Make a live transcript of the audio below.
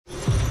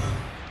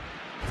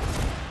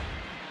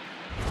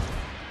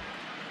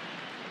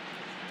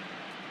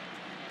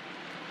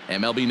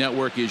MLB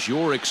Network is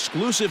your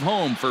exclusive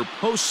home for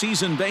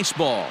postseason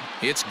baseball.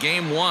 It's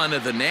Game 1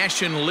 of the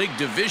National League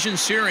Division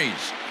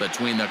Series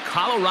between the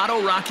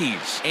Colorado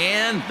Rockies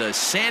and the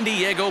San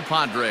Diego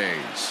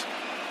Padres.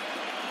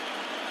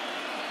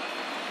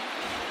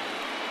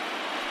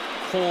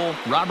 Cole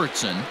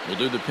Robertson will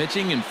do the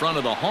pitching in front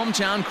of the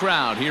hometown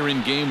crowd here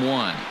in Game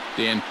 1.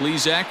 Dan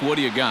Plesac, what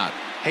do you got?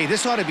 Hey,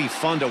 this ought to be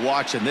fun to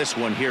watch in this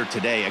one here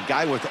today. A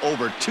guy with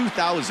over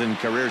 2,000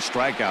 career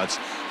strikeouts.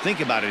 Think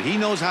about it. He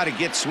knows how to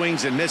get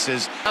swings and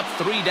misses. Up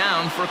 3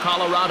 down for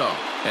Colorado.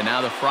 And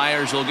now the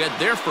Friars will get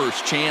their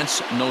first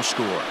chance. No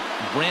score.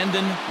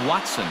 Brandon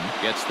Watson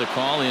gets the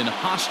call in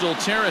hostile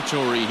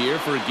territory here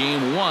for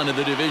Game 1 of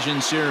the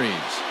division series.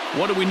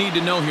 What do we need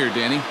to know here,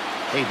 Danny?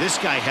 Hey, this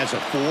guy has a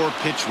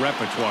 4-pitch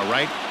repertoire,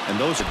 right? And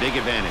those are a big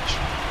advantage.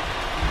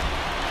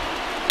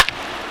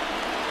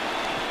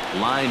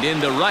 Lined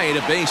into right,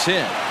 a base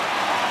hit.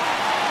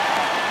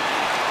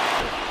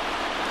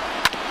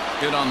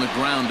 Hit on the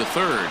ground to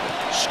third.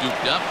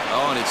 Scooped up.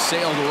 Oh, and it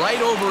sailed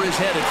right over his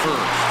head at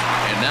first.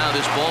 And now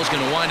this ball's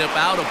going to wind up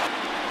out of.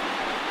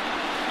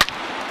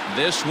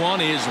 This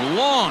one is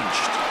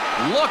launched.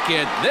 Look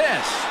at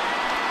this.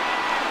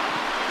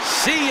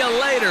 See you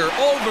later.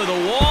 Over the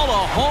wall,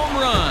 a home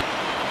run.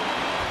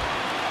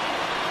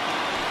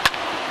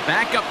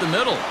 Back up the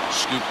middle.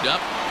 Scooped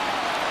up.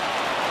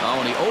 Oh,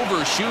 and he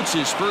overshoots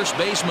his first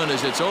baseman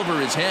as it's over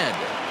his head.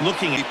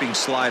 Looking at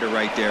slider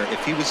right there.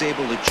 If he was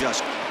able to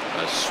just.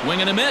 A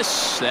swing and a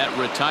miss. That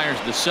retires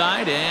the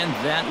side, and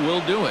that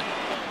will do it.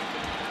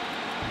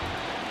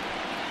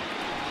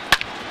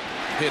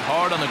 Hit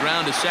hard on the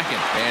ground to second.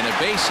 And a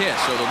base hit,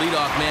 so the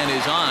leadoff man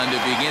is on to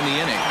begin the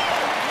inning.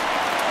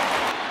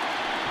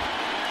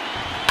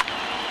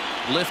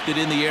 Lifted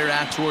in the air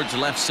out towards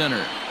left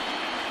center.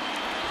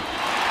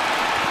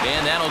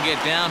 And that'll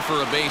get down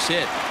for a base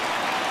hit.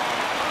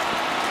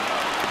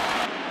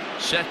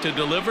 Set to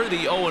deliver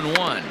the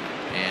 0-1.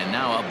 And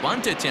now a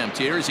bunt attempt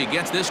here as he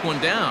gets this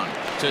one down.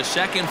 To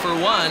second for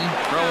 1.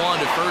 Throw on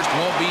to first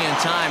won't be in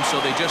time,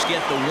 so they just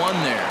get the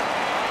 1 there.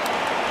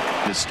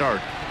 To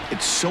start,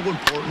 it's so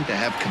important to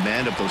have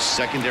command of those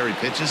secondary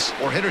pitches,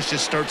 or hitters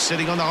just start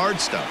sitting on the hard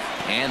stuff.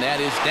 And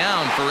that is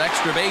down for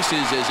extra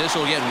bases as this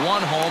will get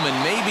 1 home and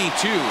maybe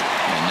 2.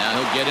 And now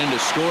he'll get into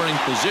scoring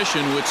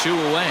position with 2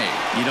 away.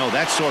 You know,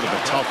 that's sort of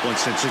a tough one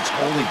since it's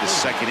only the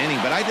second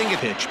inning, but I think it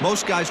pitch.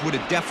 Most guys would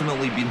have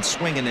definitely been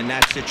swinging in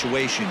that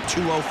situation.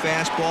 2-0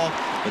 fastball,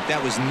 but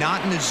that was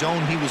not in the zone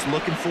he was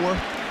looking for.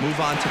 Move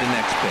on to the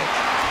next pitch.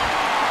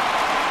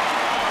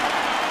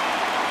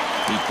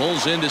 He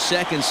pulls into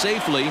second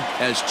safely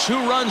as 2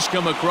 runs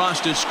come across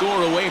to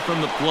score away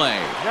from the play.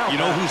 You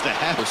know who's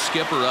the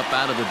skipper up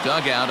out of the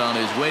dugout on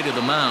his way to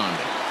the mound.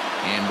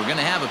 And we're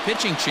going to have a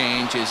pitching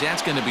change as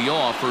that's going to be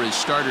off for his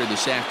starter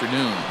this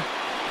afternoon.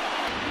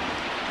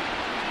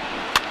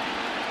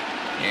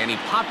 And he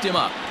popped him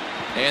up.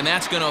 And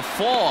that's going to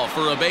fall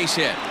for a base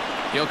hit.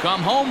 He'll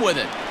come home with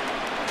it.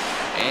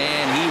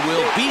 And he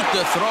will beat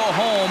the throw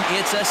home.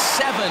 It's a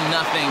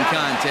 7-0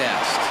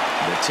 contest.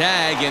 The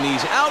tag, and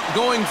he's out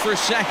going for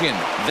second.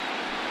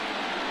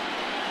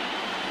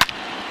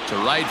 To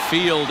right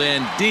field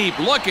and deep.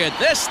 Look at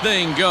this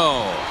thing go.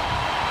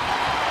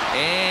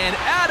 And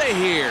out of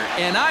here.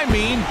 And I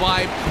mean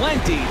by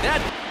plenty.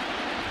 That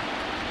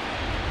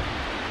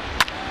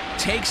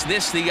takes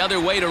this the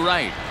other way to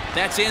right.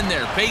 That's in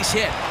there. Base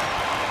hit.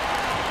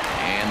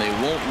 And they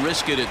won't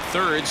risk it at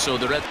third, so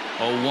they're at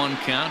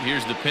 0-1 count.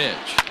 Here's the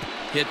pitch.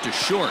 Hit to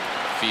short.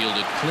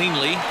 Fielded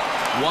cleanly.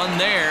 1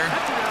 there.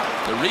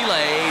 The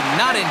relay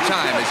not in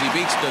time as he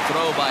beats the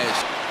throw by his.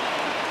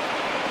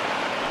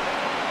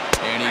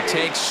 And he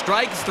takes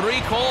strike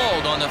 3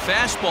 cold on the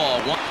fastball.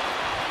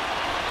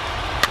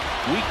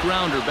 Weak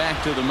grounder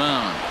back to the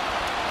mound.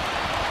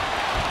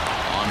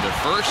 On to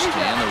first,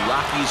 and the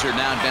Rockies are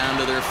now down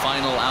to their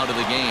final out of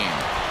the game.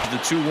 The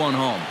 2-1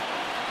 home.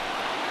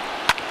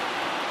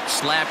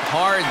 Slapped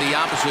hard the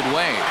opposite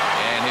way,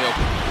 and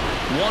he'll.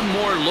 One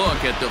more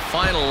look at the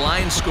final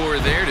line score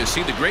there to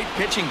see the great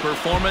pitching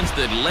performance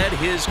that led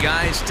his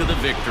guys to the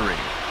victory.